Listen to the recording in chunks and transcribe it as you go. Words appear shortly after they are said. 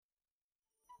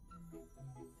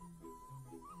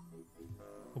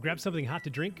Well, grab something hot to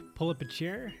drink, pull up a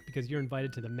chair, because you're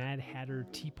invited to the Mad Hatter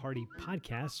Tea Party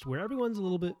podcast, where everyone's a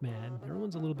little bit mad,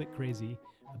 everyone's a little bit crazy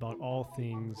about all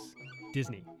things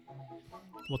Disney.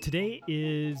 Well, today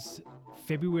is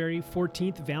February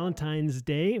 14th, Valentine's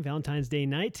Day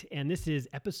night, and this is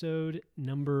episode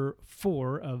number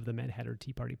 4 of the Mad Hatter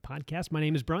Tea Party podcast. My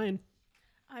name is Brian.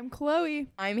 I'm Chloe.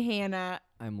 I'm Hannah.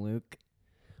 I'm Luke.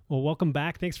 Well, welcome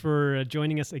back. Thanks for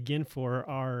joining us again for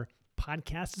our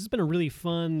podcast. This has been a really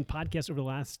fun podcast over the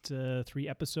last 3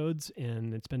 episodes,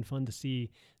 and it's been fun to see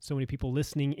so many people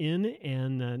listening in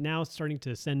and now starting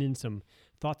to send in some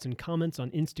thoughts and comments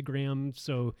on Instagram.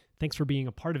 So thanks for being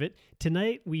a part of it.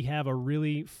 Tonight, we have a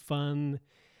really fun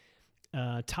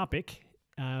topic.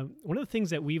 One of the things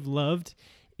that we've loved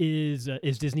is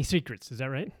Disney Secrets. Is that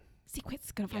right?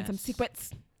 Secrets. Gonna find some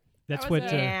secrets. That's That was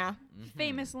what... Yeah.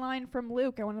 Famous line from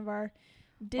Luke at one of our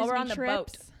Disney While we're on the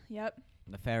trips. boat. Yep.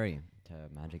 The ferry to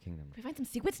Magic Kingdom. Can we find some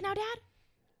secrets now, Dad?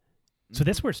 So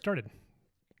that's where it started.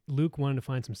 Luke wanted to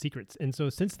find some secrets. And so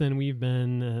since then, we've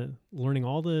been learning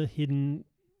all the hidden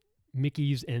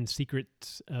Mickeys and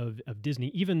secrets of Disney,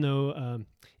 even though,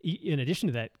 in addition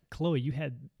to that, Chloe, you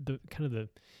had the kind of the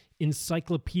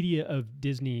encyclopedia of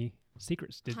Disney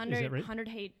secrets. Is that right?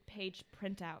 100-page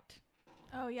printout.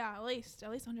 Oh yeah, at least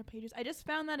 100 pages. I just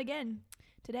found that again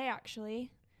today.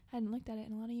 Actually, hadn't looked at it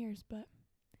in a lot of years, but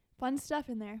fun stuff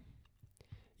in there.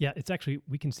 Yeah, it's actually,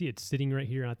 we can see it sitting right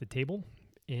here at the table,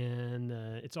 and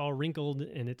it's all wrinkled,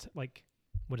 and it's like,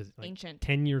 what is it? Like Ancient.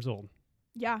 10 years old.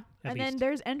 Yeah, At and then least.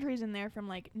 there's entries in there from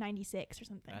like 96 or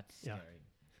something. That's Yeah. scary.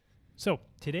 So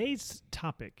today's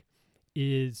topic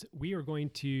is we are going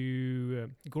to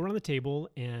go around the table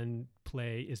and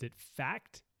play, is it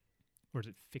fact or is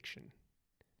it fiction?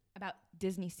 About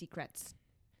Disney secrets.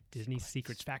 Disney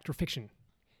secrets, fact or fiction.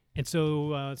 And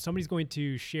so somebody's going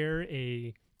to share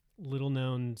a little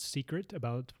known secret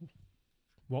about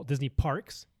Walt Disney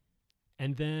Parks,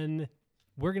 and then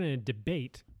we're going to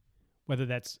debate whether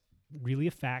that's really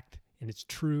a fact and it's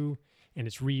true and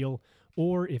it's real,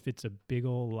 or if it's a big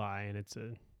old lie and it's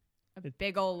A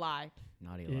big old lie.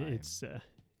 Naughty lie.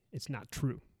 it's not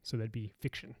true. So that'd be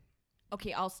fiction.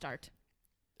 Okay, I'll start.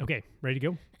 Okay, ready to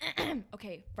go?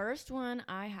 Okay, first one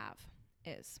I have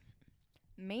is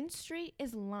Main Street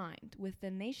is lined with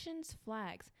the nation's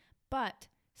flags, but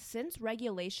since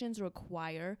regulations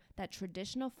require that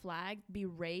traditional flag be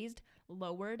raised,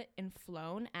 lowered, and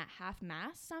flown at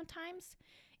half-mast sometimes,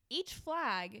 each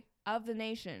flag of the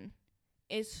nation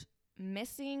is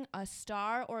missing a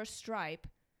star or a stripe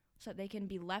so that they can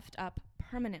be left up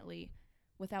permanently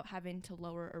without having to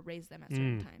lower or raise them at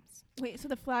certain times. Wait, so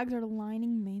the flags are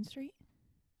lining Main Street?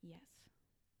 Yes.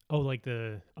 Oh, like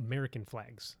the American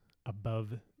flags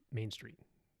above Main Street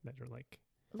that are like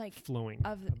Like, flowing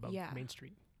above yeah. Main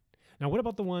Street. Now, what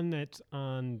about the one that's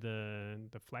on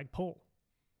the flagpole?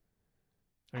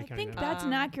 I think that's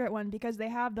an accurate one because they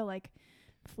have the like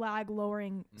flag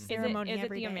lowering ceremony is it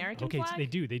every the day. American Okay, flag? so they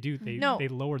do. No, they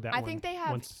lowered that I one think they have-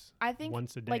 once I think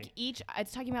once a day. like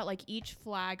it's talking about like each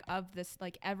flag of this,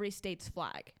 like every state's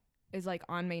flag is like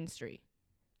on Main Street.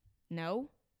 No?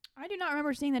 I do not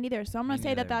remember seeing that either, so I'm Me gonna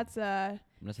say that neither. that's I'm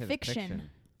gonna say fiction. that's fiction.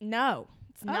 No,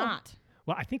 it's Oh. not.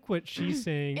 Well, I think what she's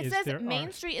saying It is says there Main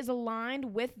are Street is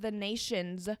aligned with the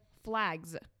nation's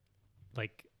flags.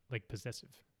 like possessive,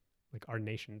 like our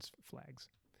nation's flags.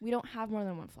 We don't have more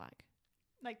than one flag.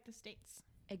 like the states.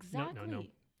 Exactly. no.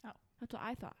 Oh. That's what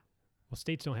I thought. Well,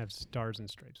 states don't have stars and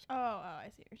stripes. Oh, I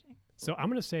see what you're saying. So I'm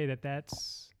going to say that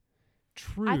that's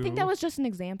true. I think that was just an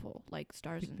example, like I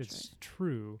stars think and that's stripes.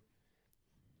 true,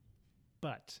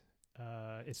 but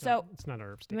it's So, not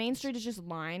our state. Main Street is just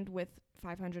lined with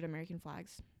 500 American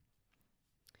flags.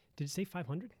 Did it say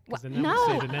 500? What? Then that would No,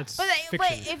 say then that's But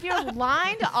fiction. if you're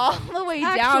lined all the way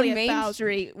down Actually, Main 1,000.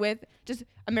 Street with just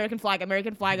American flag,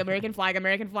 American flag, American flag,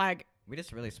 American flag, We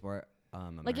just really support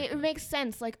like it American. makes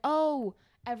sense. Like, oh,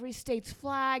 every state's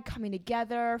flag coming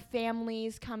together,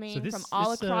 families coming this- from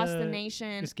all this, across the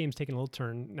nation. This game's taking a little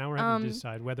turn. Now we're having to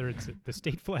decide whether it's the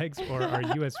state flags or our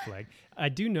U.S. flag. I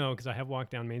do know, because I have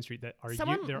walked down Main Street, that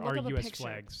Someone there look are up a U.S. picture.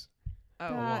 flags Oh,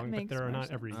 That along, but makes there are more not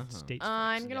sense. every Uh-huh. state.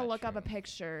 I'm flags. gonna Yeah, look up a true.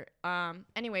 picture.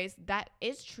 Anyways, that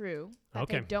is true. That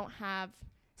Okay. they don't have.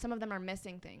 Some of them are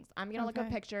missing things. I'm gonna look up a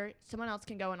Okay. picture. Someone else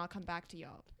can go, and I'll come back to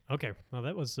y'all. Okay, well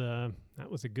that was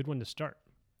a good one to start.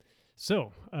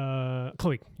 So,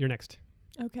 Chloe, you're next.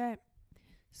 Okay.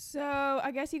 So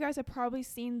I guess you guys have probably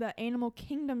seen the Animal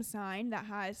Kingdom sign that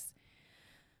has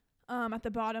at the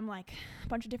bottom like a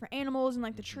bunch of different animals and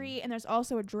like the tree, and there's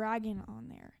also a dragon on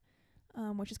there,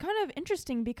 which is kind of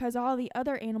interesting because all the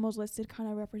other animals listed kind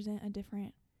of represent a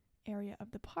different area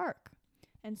of the park.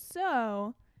 And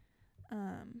so,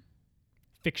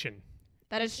 Fiction.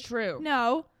 That is true.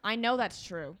 no, I know that's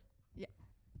true.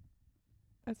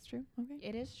 that's true. Okay.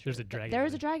 It is true. There's a dragon There on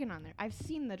is a there. dragon on there. I've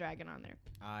seen the dragon on there.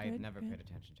 I've Good, never good. paid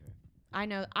attention to it. I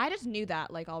know. I just knew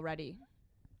that like already.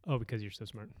 Oh, because you're so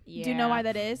smart. Yeah. Do you know why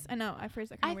that is? I know I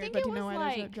phrased that I kind of weird, think but it do you know was why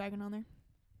there's a like- dragon on there?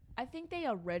 I think they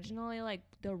originally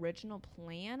the original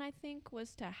plan I think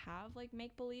was to have like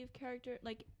make believe character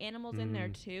like animals in there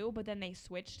too, but then they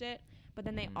switched it. But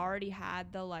then they already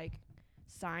had the like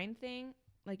sign thing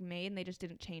like made and they just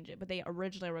didn't change it. But they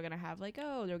originally were gonna have like,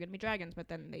 oh, there were gonna be dragons, but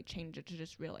then they changed it to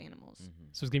just real animals.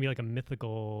 So it's gonna be like a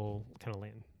mythical kind of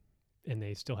land, and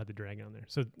they still had the dragon on there.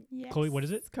 So Yes. Chloe, what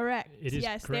is it? Correct. It is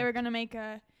yes, they correct. were gonna make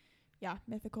a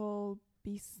mythical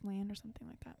beast land or something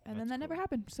like that, and then That's that never cool.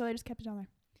 happened. So they just kept it on there.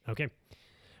 Okay.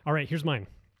 All right, here's mine.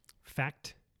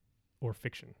 Fact or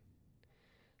fiction?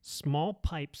 Small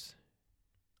pipes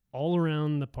all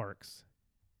around the parks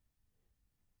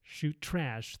shoot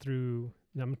trash through,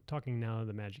 I'm talking now of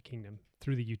the Magic Kingdom,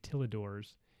 through the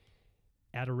utilidors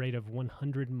at a rate of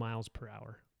 100 miles per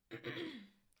hour.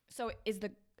 So is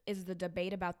the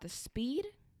debate about the speed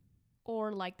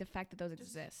or like the fact that those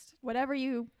exist? Whatever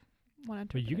you want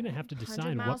to. But you're going to have to 100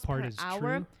 decide what miles part per is hour?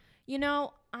 true. You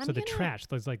know, I'm So the gonna- trash,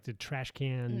 there's like the trash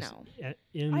cans. No.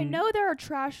 I know there are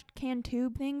trash can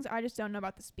tube things. I just don't know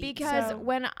about the speed. Because so-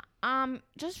 when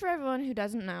just for everyone who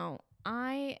doesn't know,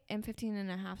 I am 15 and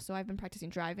a half, so I've been practicing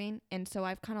driving, and so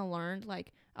I've kind of learned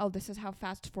like, oh, this is how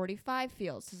fast 45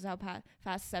 feels. This is how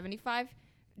fast 75.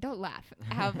 Don't laugh.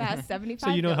 How fast 75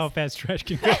 So you know feels. how fast trash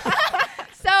can go.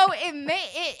 So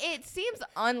it seems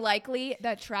unlikely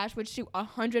that trash would shoot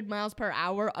 100 miles per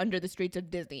hour under the streets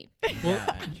of Disney. Well,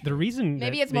 the reason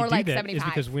Maybe that it's they more do like that is 75.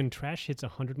 because when trash hits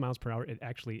 100 miles per hour, it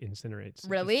actually incinerates. It's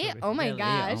Really? totally- Oh my Really?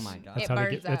 gosh. Oh my gosh. That's It how they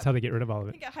burns get. That's up. how they get rid of all of I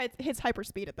it. think it hits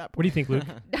hyperspeed at that point. What do you think, Luke?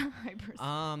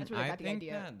 That's really I bad the think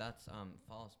idea. that that's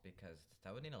false because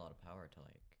that would need a lot of power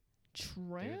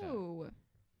True.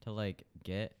 to like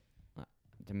get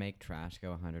to make trash go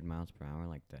 100 miles per hour,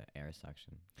 like the air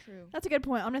suction. True. That's a good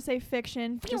point. I'm gonna say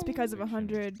fiction just because of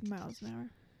 100 miles an hour.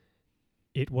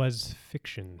 It was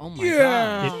fiction. Oh my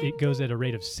Yeah. god! It goes at a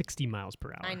rate of 60 miles per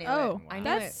hour. I knew Oh, it. I knew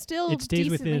that's it. still It stays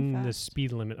decently within the fast.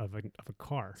 speed limit of a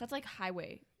car. So that's like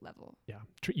highway level. Yeah.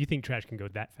 You think trash can go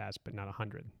that fast, but not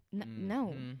 100.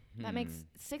 No. That makes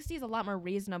 60 is a lot more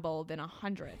reasonable than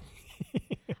 100.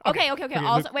 Okay. Okay. Okay,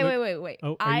 Also, Luke- wait.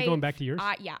 Oh, are you going back to yours?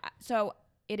 Yeah. So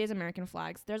it is American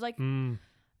flags. There's like Mm.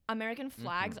 American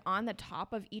flags on the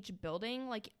top of each building,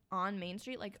 like on Main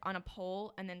Street, like on a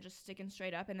pole, and then just sticking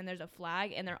straight up. And then there's a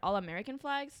flag, and they're all American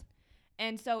flags.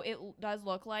 And so it does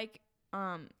look like,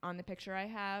 on the picture I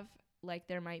have, like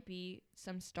there might be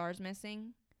some stars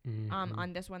missing. Mhm.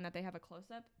 On this one that they have a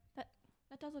close up,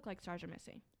 that does look like stars are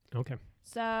missing. Okay.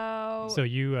 So So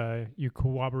you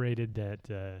corroborated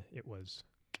that it was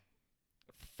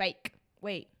fake.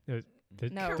 Wait, the,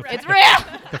 no, the, it's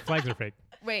real. the flags are fake.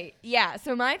 Wait, yeah.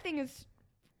 So my thing is,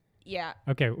 yeah.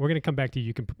 Okay, we're gonna come back to you.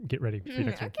 You can get ready for your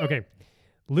next one. Okay. Okay,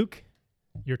 Luke,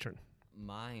 your turn.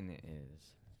 Mine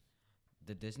is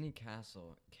the Disney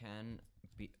castle can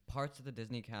be parts of the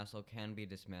Disney castle can be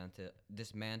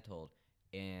dismantled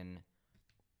in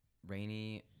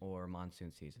rainy or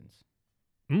monsoon seasons.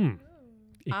 Mm.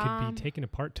 It could Um, be taken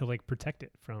apart to like protect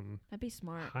it from That'd be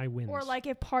smart. high winds. Or like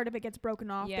if part of it gets broken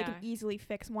off, they Yeah. can easily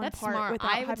fix one That's part smart. without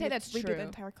I would having say to that's redo true. the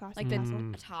entire class. Like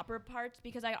castle. the topper parts,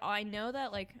 because I know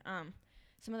that like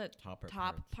some of the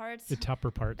Top parts, the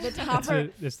topper part. The That's topper-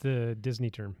 that's the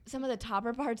Disney term. some of the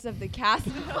topper parts of the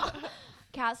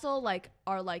castle like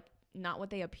are like not what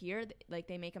they appear. Like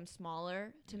they make them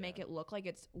smaller to make it look like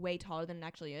it's way taller than it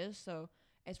actually is. So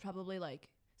it's probably like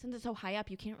since it's so high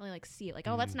up, you can't really like see it. Like,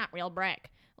 oh, that's not real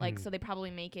brick. Like, so they probably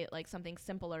make it like something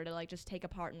simpler to like just take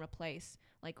apart and replace.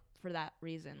 Like for that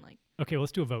reason, like Okay,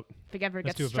 let's do a vote. if it ever Let's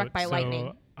gets do a struck vote. by So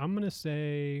lightning, I'm gonna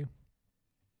say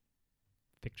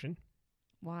fiction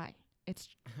why?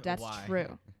 That's Why?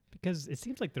 true. because it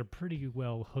seems like they're pretty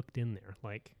well hooked in there.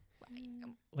 Like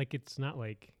it's not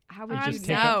like How you would you just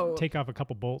know? take off a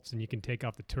couple bolts and you can take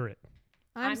off the turret.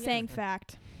 I'm I'm saying gonna-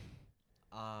 fact.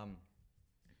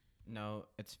 No,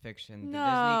 it's fiction.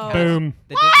 No. Boom.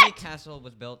 The Disney castle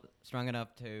was built strong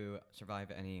enough to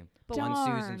survive any But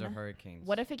monsoons or Darn. hurricanes.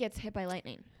 What if it gets hit by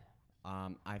lightning?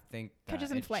 I think that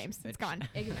Catches in flames. It's gone.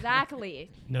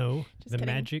 Exactly. No, Just the kidding.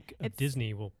 magic of It's-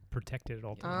 Disney will protect it at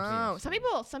all times.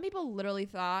 Oh, some people literally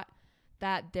thought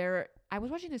that I was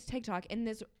watching this TikTok and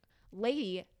this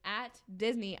lady at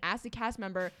Disney asked a cast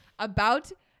member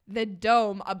about the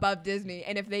dome above Disney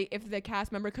and if the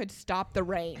cast member could stop the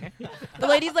rain. The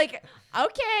lady's like,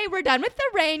 "Okay, we're done with the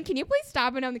rain. Can you please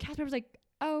stop it?" And the cast member's like,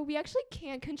 oh, we actually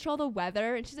can't control the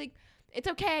weather. And she's like, it's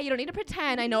okay. You don't need to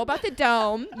pretend. I know about the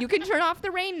dome. You can turn off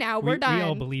the rain now. We're done. We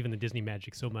all believe in the Disney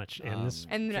magic so much, and this.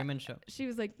 And Truman Show. she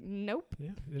was like, nope.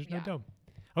 Yeah, there's no Yeah. dome.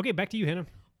 Okay, back to you, Hannah.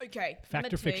 Okay.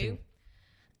 Fact or fiction?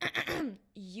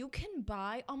 You can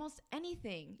buy almost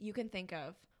anything you can think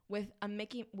of with a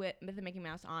Mickey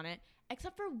Mouse on it,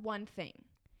 except for one thing.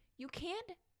 You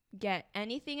can't get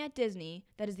anything at Disney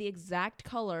that is the exact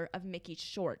color of Mickey's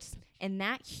shorts, and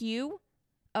that hue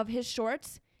of his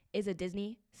shorts is a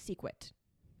Disney secret.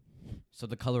 So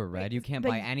the color red, you can't the-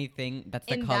 buy anything that's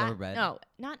the In color that- red. No,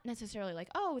 not necessarily like,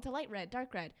 oh, it's a light red,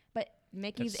 dark red, but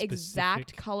Mickey's specific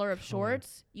exact color of color.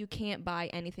 shorts, you can't buy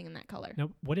anything in that color.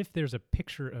 Now, what if there's a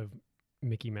picture of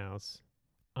Mickey Mouse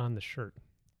on the shirt?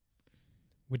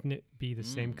 Wouldn't it be the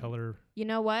same Mm. color? You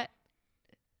know what?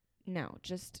 No,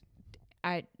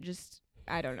 I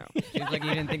don't know. Seems like you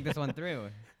didn't think this one through.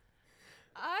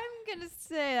 I'm gonna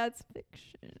say that's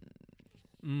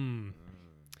fiction.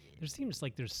 There seems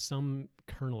like there's some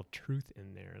kernel of truth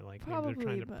in there. Like maybe Probably, they're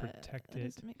trying to but protect that it.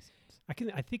 doesn't make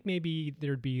sense. I think maybe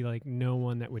there'd be like no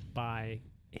one that would buy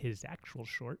his actual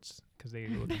shorts because they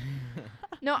look.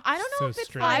 No, I don't know So if it's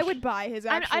strange. like, I would buy his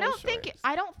actual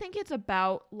I don't think it's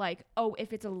about like, oh,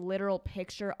 if it's a literal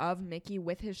picture of Mickey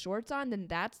with his shorts on, then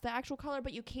that's the actual color.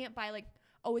 But you can't buy like,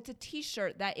 oh, it's a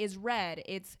T-shirt that is red.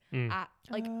 It's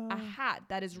like a Oh. hat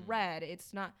that is red.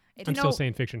 It's not. It's I'm know- still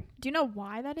saying fiction. Do you know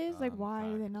why that is? Like, why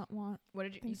do they fact. not want? What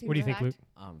did you Thanks. say? What do you think, fact?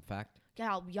 Luke? Fact.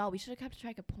 Yeah, y'all, we should have kept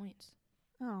track of points.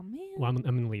 Oh man. Well, I'm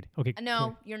in the lead. Okay. No,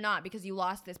 Chloe. you're not because you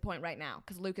lost this point right now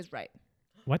because Luke is right.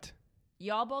 What?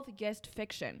 Y'all both guessed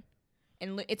fiction,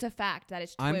 and it's a fact that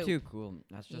it's true. I'm too cool.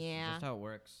 That's just, Yeah. just how it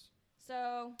works.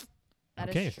 So that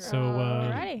is Okay, true. so,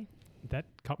 Alrighty. That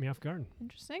caught me off guard.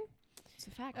 Interesting. it's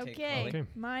a fact. Take Okay. Chloe. Okay.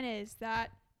 Mine is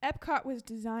that Epcot was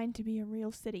designed to be a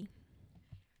real city.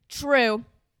 True.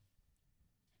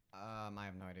 I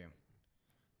have no idea.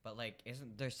 But like,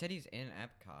 isn't there cities in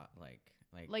Epcot?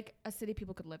 Like a city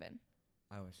people could live in.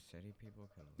 Oh, city people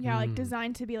could. Yeah, like Hmm.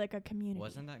 designed to be like a community.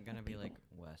 Wasn't that gonna of be people. like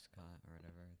Westcott or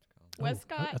whatever it's called? Oh,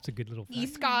 Westcott, that's a good little fact.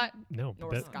 Eastcott. No,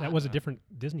 North that was a Scott.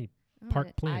 different Disney. Oh, Park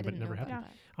I plan, but didn't never know about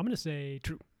happened. that. I'm gonna say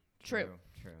true. True.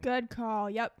 True. Good call.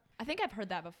 Yep. I think I've heard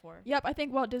that before. Yep. I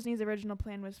think Walt Disney's original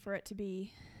plan was for it to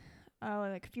be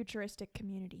like a futuristic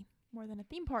community more than a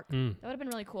theme park. Mm. That would have been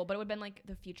really cool, but it would have been like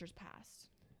the future's past,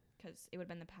 because it would have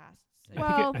been the past. So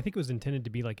Well- I think it was intended to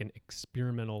be like an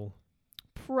experimental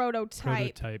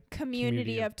Prototype prototype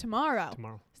community of tomorrow.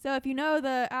 tomorrow. So if you know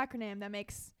the acronym, that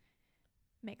makes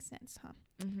sense, huh?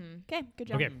 mm-hmm. Okay. Good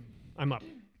job. Okay. I'm up.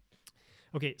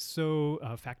 Okay, so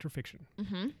fact or fiction?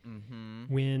 Mm-hmm. Mm-hmm.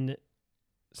 When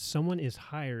someone is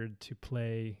hired to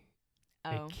play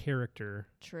Oh, a character,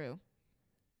 true.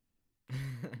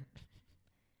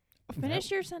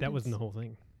 Finish your sentence. that wasn't the whole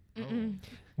thing. Mm-mm.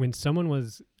 When someone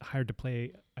was hired to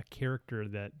play a character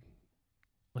that,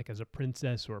 like as a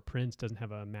princess or a prince, doesn't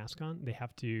have a mask on, they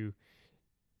have to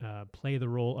play the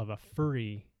role of a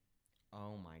furry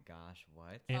Oh my gosh,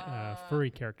 what?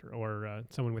 furry character or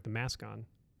someone with a mask on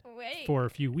Wait. for a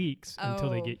few weeks until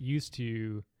they Oh. get used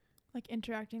to. Like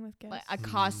interacting with guests. Like a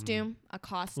costume. A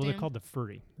costume. Well, they're called the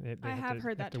furry. They I have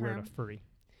heard have that to wear a term. furry.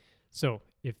 So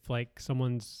if like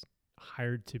someone's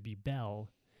hired to be Belle,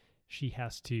 she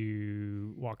has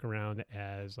to walk around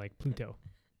as like Pluto.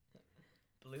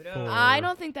 Pluto. For- I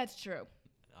don't think that's true.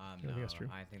 I think that's true.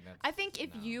 I think that's. I think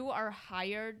if no. you are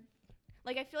hired,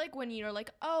 like I feel like when you're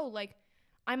like, oh, like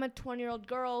I'm a 20-year-old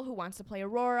girl who wants to play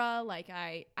Aurora, like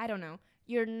I don't know.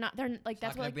 You're not. They're like It's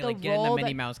that's not what, gonna like be the like get in the role Minnie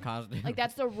that, Mouse costume. like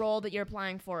that's the role that you're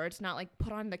applying for. It's not like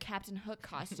put on the Captain Hook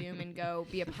costume and go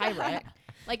be a pirate.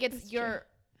 Like it's That's you're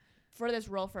for this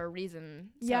role for a reason.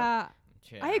 So, yeah,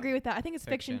 Chill. I agree with that. I think it's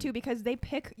fiction Fiction. too because they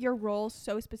pick your role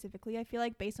so specifically. I feel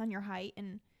like based on your height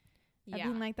and yeah.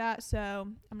 everything like that. So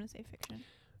I'm gonna say fiction.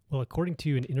 Well, according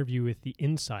to an interview with The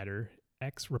Insider,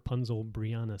 ex-Rapunzel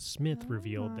Brianna Smith Oh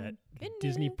revealed my that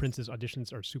Disney goodness. princess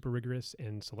auditions are super rigorous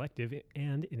and selective,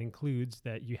 and it includes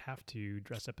that you have to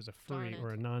dress up as a furry Darn it.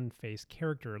 or a non-face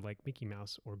character like Mickey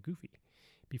Mouse or Goofy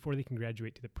before they can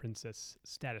graduate to the princess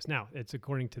status. Now, it's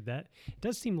according to that. It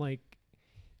does seem like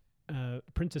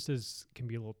princesses can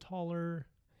be a little taller.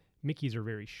 Mickeys are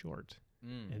very short,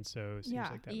 Mm. and so it seems Yeah.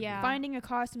 like that. would be- Yeah. Finding a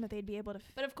costume that they'd be able to.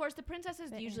 But of course, the princesses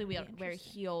Fit in usually would be wear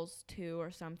interesting. heels too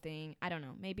or something. I don't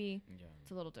know. Maybe Yeah.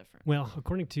 it's a little different. Well,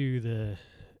 according to the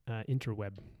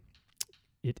interweb,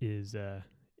 it is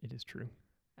true.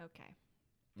 Okay.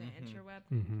 The Mhm. interweb.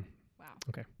 Mm-hmm. Wow.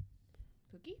 Okay.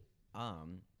 Pookie?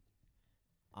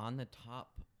 On the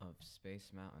top of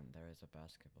Space Mountain, there is a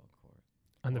basketball court.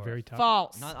 On the Or very top.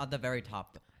 False. Not on the very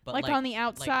top, but like on the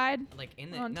outside. like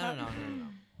in the on no, top? no, no, no, no, no.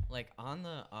 Like on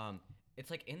the it's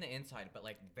like in the inside, but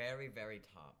like very, very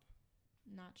top.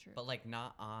 Not true. But like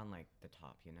not on like the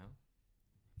top, you know?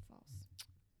 False.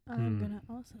 I'm gonna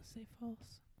also say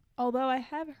false. Although I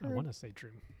have I heard, want to say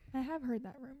true. I have heard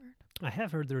that rumored. I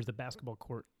have heard there's a basketball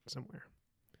court somewhere.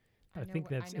 I know think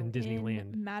where- that's I know in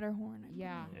Disneyland. In Matterhorn. I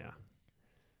Yeah. believe. Yeah.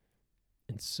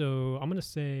 And so I'm gonna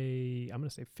say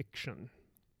fiction.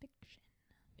 Fiction.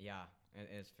 Yeah, it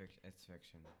is fiction. It's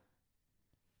fiction.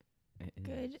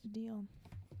 Good deal.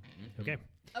 Mhm. Okay.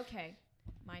 Okay,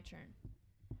 my turn.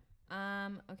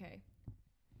 Okay.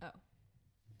 Oh.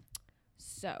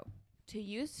 So, to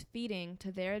use feeding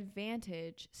to their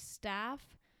advantage,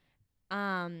 staff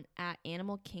at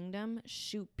Animal Kingdom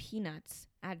shoot peanuts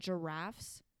at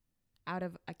giraffes out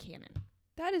of a cannon.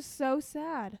 That is so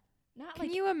sad. Not Can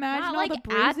like you imagine all like the at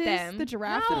bruises them. the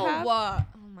giraffe no, would have?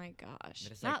 Oh my gosh. They're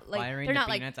just not like like firing they're the not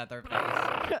like peanuts at their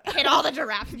face. hit all the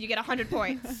giraffes and you get 100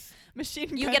 points.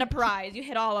 Machine You gun. get a prize. You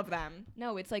hit all of them.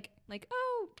 No, it's like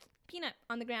oh, peanut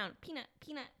on the ground. Peanut.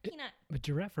 But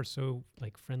giraffe are so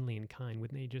like friendly and kind.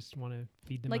 Wouldn't they just want to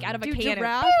feed them Like out of a Do cannon.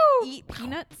 giraffes Woo! eat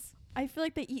peanuts? I feel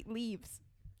like they eat leaves.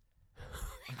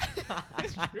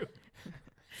 That's true.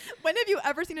 When have you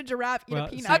ever seen a giraffe eat Well, a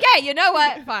peanut? see- Okay, you know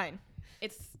what? Fine.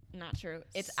 It's not true.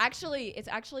 It's actually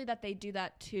that they do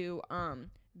that to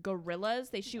gorillas.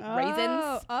 They shoot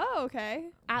raisins Oh, okay.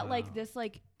 at Wow. like this I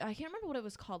can't remember what it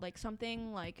was called. Like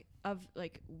something like of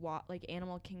like like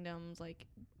Animal Kingdom's like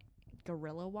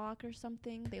gorilla walk or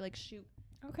something. They like shoot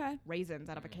Okay. raisins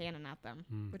out of a cannon at them,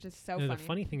 Mm. which is so No, funny. the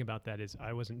funny thing about that is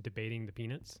I wasn't debating the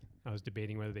peanuts. I was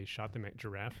debating whether they shot them at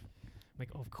giraffe. I'm like,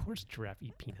 oh, of course giraffe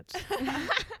eat peanuts.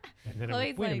 And then I'm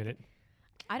like, Chloe's wait a like, minute.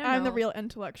 I don't know. I'm the real I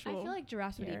intellectual. feel like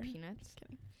giraffes would here. eat peanuts.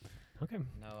 Okay.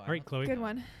 No, All right, Chloe. Good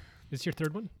one. This is your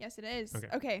third one? Yes, it is. Okay.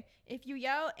 Okay. If you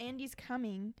yell "Andy's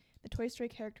coming," the Toy Story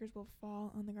characters will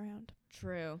fall on the ground.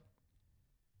 True.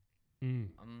 Mm.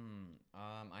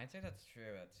 I'd say that's true.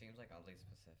 It seems like oddly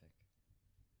specific.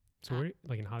 So we're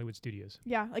like in Hollywood Studios.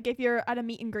 Yeah, like if you're at a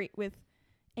meet and greet with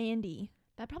Andy,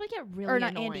 That'd probably get really or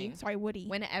not annoying. Andy, sorry, Woody.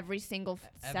 When every single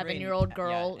Every- 7-year-old yeah.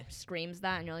 girl screams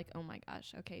that, and you're like, oh my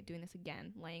gosh, okay, doing this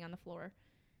again, laying on the floor.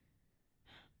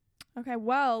 Okay,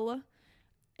 well,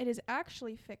 it is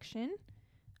actually fiction.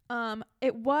 I've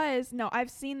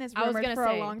seen this I was rumored gonna for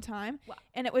say, a long time, wha-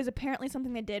 and it was apparently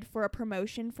something they did for a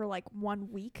promotion for like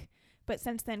 1 week. But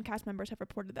since then, cast members have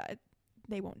reported that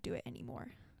they won't do it anymore.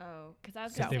 Oh, because I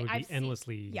was Because gonna they say, would I've be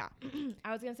endlessly. Yeah.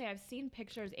 I was gonna say I've seen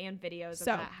pictures and videos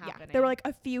So of that yeah, happening. there were like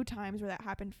a few times where that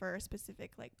happened for a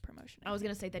specific like promotion. I was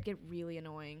gonna say that'd get really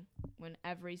annoying when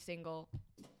every single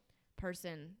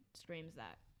person screams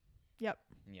that. Yeah.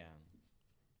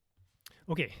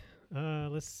 Okay.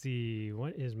 Let's see.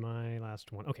 What is my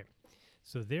last one? Okay.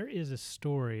 So there is a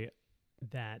story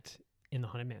that in the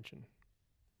Haunted Mansion,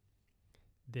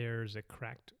 there's a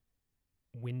cracked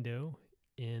window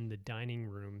in the dining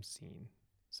room scene.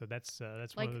 So that's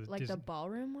Like one of the like the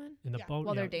ballroom one in the Yeah. ball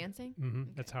while yeah, they're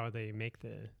dancing. That's how they make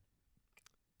the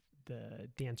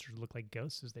dancers look like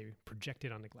ghosts as they project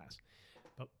it on the glass.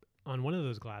 But on one of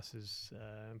those glasses,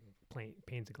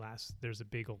 panes of glass, there's a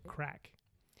big old crack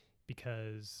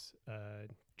because a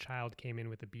child came in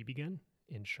with a BB gun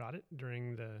and shot it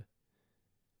during the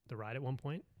ride at one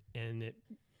point, and it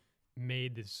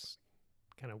made this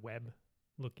kind of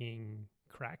web-looking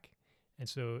crack. And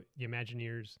so the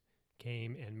Imagineers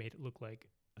came and made it look like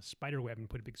a spider web and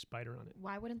put a big spider on it.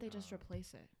 Why wouldn't they just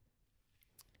replace it?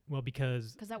 Well,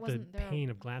 because 'Cause that the wasn't their- pane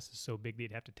of glass is so big,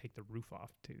 they'd have to take the roof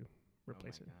off to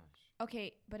replace Oh it. my gosh.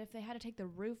 Okay, but if they had to take the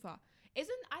roof off, I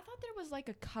thought there was like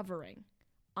a covering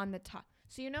on the top.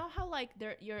 So you know how like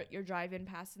you're driving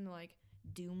past in the like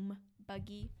doom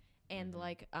buggy and Mhm.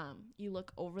 like you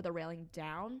look over the railing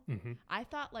down. Mm-hmm. I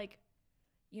thought like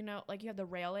you know like you have the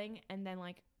railing and then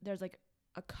like there's like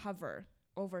a cover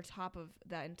over top of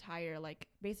the entire like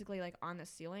basically like on the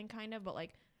ceiling kind of, but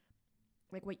like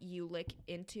what you look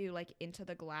into like into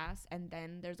the glass and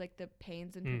then there's like the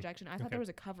panes and projection. I thought okay. there was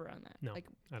a cover on that. No. Like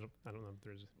I don't know if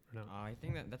there's or not. I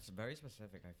think that's very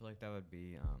specific. I feel like that would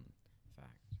be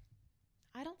fact.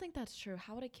 I don't think that's true.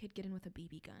 How would a kid get in with a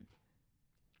BB gun?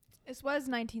 This was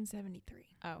 1973.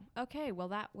 Oh, okay. Well,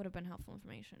 that would have been helpful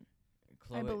information.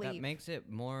 Chloe, believe. that makes it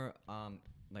more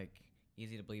like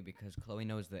easy to believe because Chloe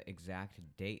knows the exact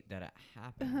date that it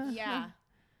happened. Yeah.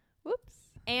 Whoops.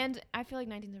 And I feel like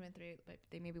 1973, like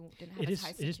they maybe didn't have It as is. high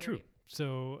It is true. security.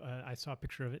 So I saw a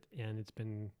picture of it, and it's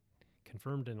been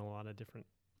confirmed in a lot of different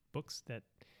books that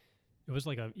it was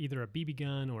like either a BB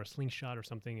gun or a slingshot or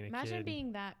something, and a Imagine kid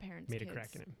being that parent's made kids. a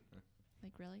crack in it.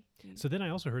 Like really? So then I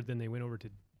also heard then they went over to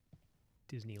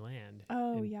Disneyland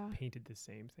Oh and yeah, painted the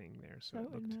same thing there, so that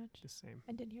it would looked match. the same.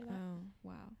 I did hear that. Oh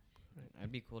wow.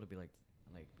 It'd be cool to be like,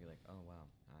 oh wow,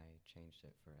 I changed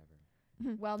it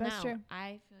forever. Well, That's now true.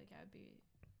 I feel like I would be.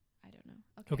 I don't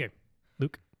know. Okay,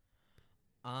 Luke.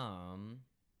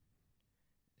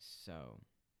 So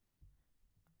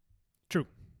True.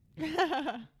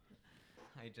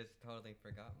 I just totally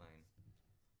forgot mine.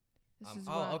 This is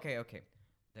Okay.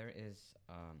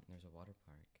 There's a water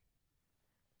park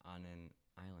on an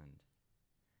island,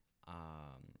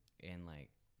 in like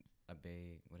a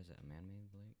big, what is it, a man-made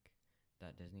lake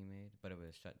that Disney made, but it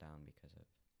was shut down because of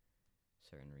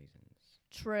certain reasons.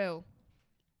 True.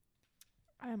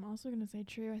 I am also gonna say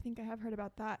true. I think I have heard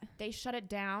about that. They shut it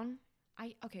down.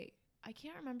 I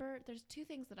can't remember. There's two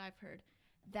things that I've heard.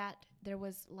 That there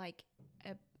was like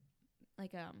a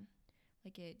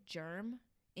germ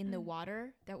in the Mm.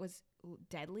 water that was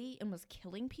deadly and was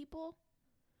killing people.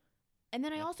 And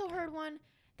then I Yep. also heard one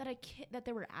that that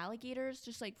there were alligators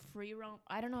just like free roam.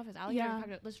 I don't know if it's alligators or Yeah.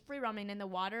 crocodile. There's free roaming in the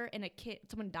water and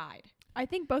someone died. I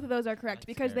think both of those are correct That's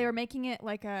because they scary. were making it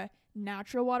like a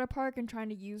natural water park and trying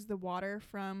to use the water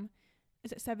from,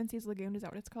 is it Seven Seas Lagoon? Is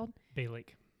that what it's called? Bay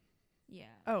Lake.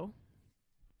 Yeah. Oh,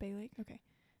 Bay Lake. Okay.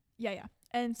 Yeah.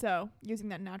 And so using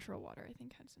that natural water, I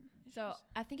think had some issues. So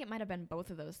I think it might have been both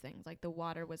of those things. Like the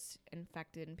water was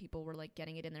infected and people were like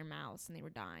getting it in their mouths and they were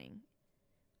dying.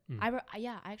 Mm.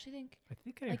 I actually think I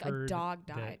think I like heard a dog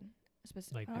that, died.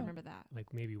 like, I Oh. remember that.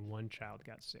 like maybe one child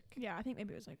got sick. Yeah, I think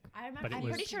maybe it was like But it I'm was-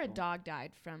 pretty sure a people. dog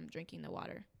died from drinking the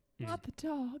water. Mm. not the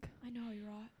dog. I know you're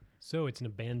right. So it's an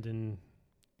abandoned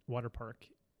water park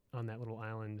on that little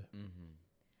island. Mm-hmm.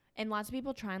 And lots of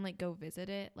people try and like go visit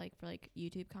it like for like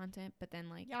YouTube content, but then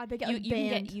like Yeah, they get you, like, you can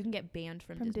banned. get you can get banned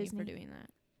from, from Disney, Disney. for doing that.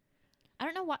 I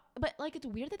don't know why, but like it's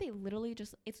weird that they literally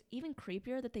just it's even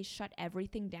creepier that they shut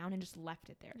everything down and just left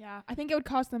it there. Yeah, I think it would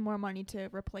cost them more money to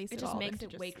replace it. It just all makes than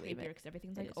it to way just leave creepier it. because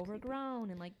everything's It like is creepy. overgrown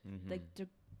and like Mm-hmm.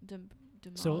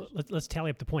 So demolished. let's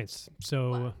tally up the points.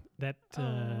 So What? that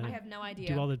I have no do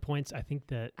idea. all the points. I think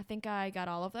that I think I got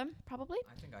all of them probably.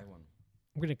 I think I won.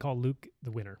 we're gonna call Luke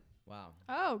the winner. Wow.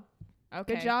 Oh,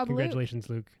 Okay. good job, Luke. Congratulations,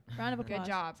 Luke. Round of applause. Good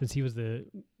job. Since he was the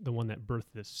one that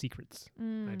birthed the secrets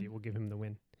Mm. idea, we'll give him the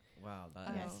win. Wow.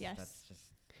 Yes, yes. That's just.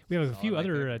 We have a solid few right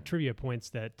other there. trivia points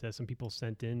that some people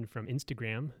sent in from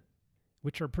Instagram,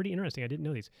 which are pretty interesting. I didn't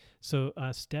know these. So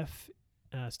Steph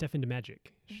into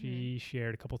Magic, she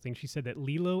shared a couple things. She said that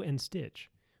Lilo and Stitch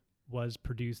was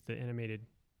produced, the animated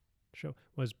show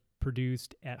was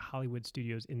produced at Hollywood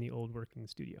Studios in the old working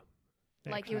studio.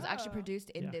 They Like it was Oh. actually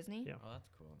produced in Yeah. Disney. Yeah. Oh, that's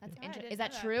cool. That's Yeah, I interesting. didn't Is know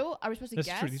that that. true? Are we supposed to That's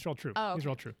guess? true. These are all true. Oh, These are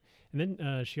all okay. true. And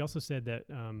then she also said that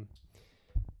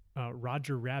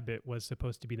Roger Rabbit was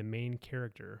supposed to be the main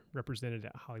character represented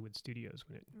at Hollywood Studios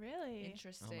when it. Really?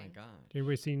 Interesting. Oh my gosh.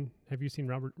 Everybody seen? Have you seen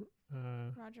Robert?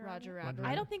 Roger. Roger Rabbit. Rabbit.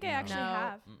 I don't think I No. actually No.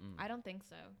 have. Mm-mm. I don't think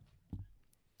so.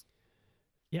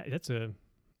 Yeah,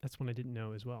 that's one I didn't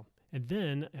know as well. And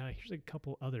then here's a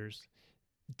couple others.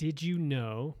 Did you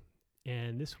know?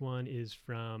 And this one is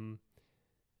from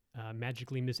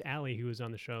Magically Miss Allie, who was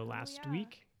on the show last yeah.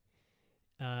 week.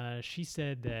 She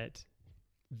said that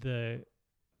the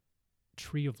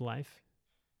Tree of Life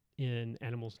in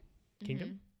Animal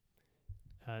Kingdom,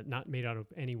 Mhm. not made out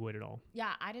of any wood at all.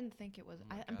 Yeah, I didn't think it was. Oh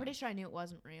my I'm pretty gosh. sure I knew it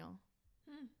wasn't real.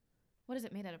 Hmm. What is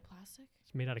it made out of? Plastic?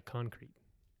 It's made out of concrete.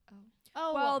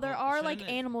 Oh, Well, there well, are like shouldn't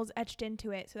it- animals etched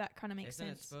into it, so that kind of makes Isn't it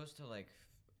sense. supposed to like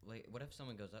what if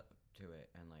someone goes up to it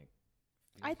and like?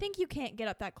 I feels think you can't get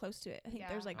up that close to it. I think yeah,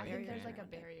 there's like I think barriers. there's like a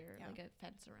around it. barrier, Yeah. like a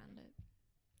fence around it.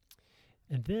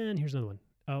 And then here's another one.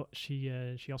 Oh, she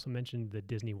also mentioned the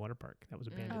Disney water park that was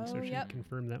abandoned, so Oh, she yep.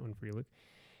 confirmed that one for you, Luke.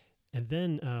 And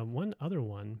then one other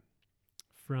one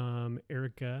from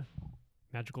Erica,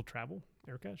 Magical Travel.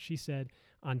 Erica, she said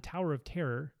on Tower of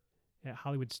Terror at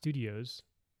Hollywood Studios,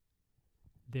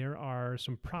 there are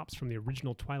some props from the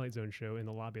original Twilight Zone show in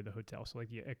the lobby of the hotel. So like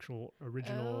the actual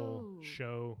original Oh.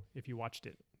 show, if you watched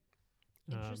it.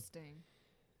 Interesting.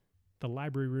 The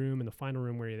library room and the final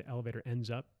room where the elevator ends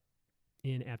up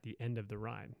in at the end of the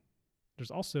ride.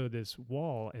 There's also this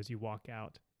wall as you walk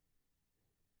out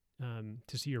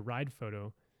to see your ride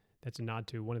photo. That's a nod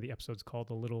to one of the episodes called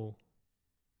The Little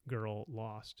Girl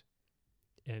Lost.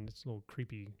 And it's a little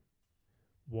creepy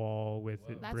wall with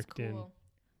Whoa. it That's bricked cool. in. Well,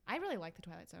 I really like the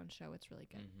Twilight Zone show. It's really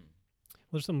good. Mm-hmm.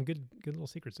 there's some good little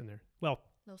secrets in there. Well,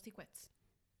 Little secrets.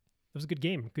 it was a good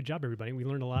game. Good job, everybody. We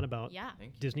learned a lot about Yeah.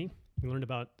 Thank you. Disney. We learned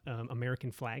about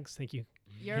American flags. Thank you.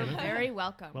 You're Hannah? very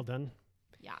welcome. Well done.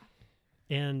 Yeah.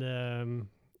 And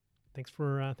thanks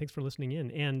for listening in.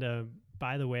 And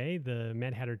by the way, the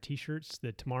Mad Hatter T-shirts,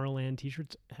 the Tomorrowland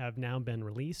T-shirts, have now been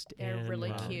released. They're and,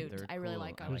 really Wow, cute. they're I really cool.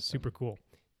 like I It them. was super cool.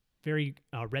 Very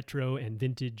retro and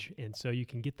vintage, and so you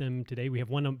can get them today. We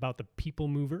have one about the People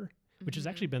Mover, which has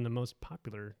actually been the most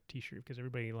popular T-shirt because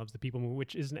everybody loves the People Mover,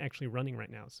 which isn't actually running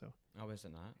right now. So Oh, is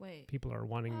it not? Wait. people are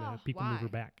wanting the Oh, People Mover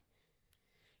why? back.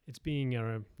 It's being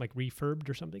like refurbed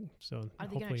or something. So Are they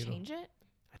gonna hopefully it'll- change it?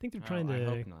 I think they're Oh, trying I to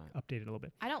hope not. update it a little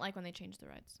bit. I don't like when they change the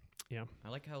rides. I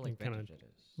like how You kinda vintage it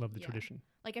is. Love the Yeah. tradition.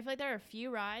 Like I feel like there are a few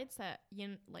rides that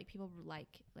like people like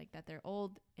that they're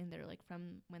old and they're like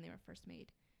from when they were first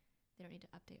made. They don't need to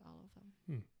update all of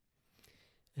them.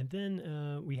 And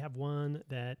then we have one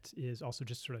that is also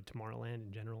just sort of Tomorrowland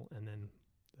in general. And then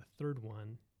the third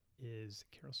one is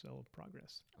Carousel of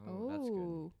Progress. Oh, that's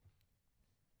good.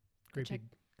 Great, check-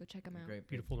 big, Go check them out. Great,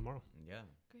 beautiful tomorrow. Yeah.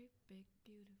 Great big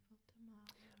beautiful tomorrow.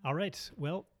 All right.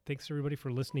 Well, thanks everybody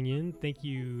for listening in. Thank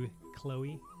you,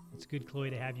 Chloe. It's good,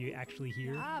 Chloe, to have you actually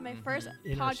here. My first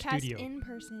In our podcast studio. in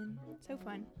person. So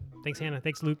fun. Thanks, Hannah.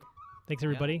 Thanks, Luke. Thanks,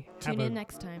 everybody. Tune have in a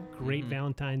next time. great Mhm.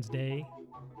 Valentine's Day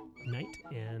night,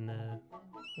 and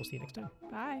we'll see you next time.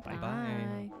 Bye. Bye.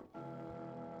 Bye.